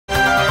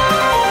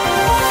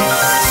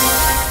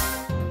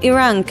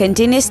Iran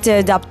continues to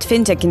adopt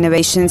fintech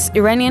innovations.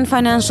 Iranian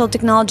financial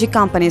technology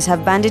companies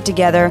have banded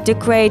together to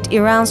create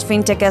Iran's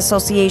Fintech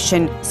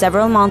Association,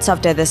 several months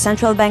after the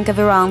Central Bank of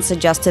Iran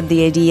suggested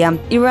the idea.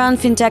 Iran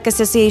Fintech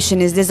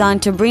Association is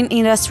designed to bring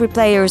industry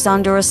players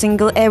under a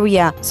single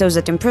area, so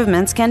that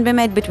improvements can be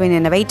made between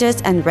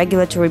innovators and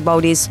regulatory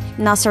bodies.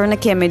 Nasser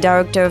Nakemi,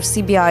 director of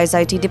CBI's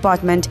IT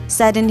department,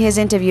 said in his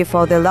interview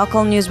for the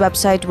local news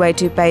website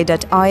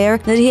way2pay.ir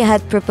that he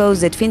had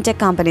proposed that fintech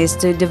companies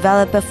to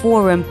develop a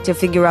forum to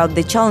figure out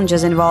the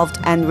challenges involved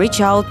and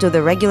reach out to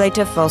the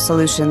regulator for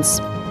solutions.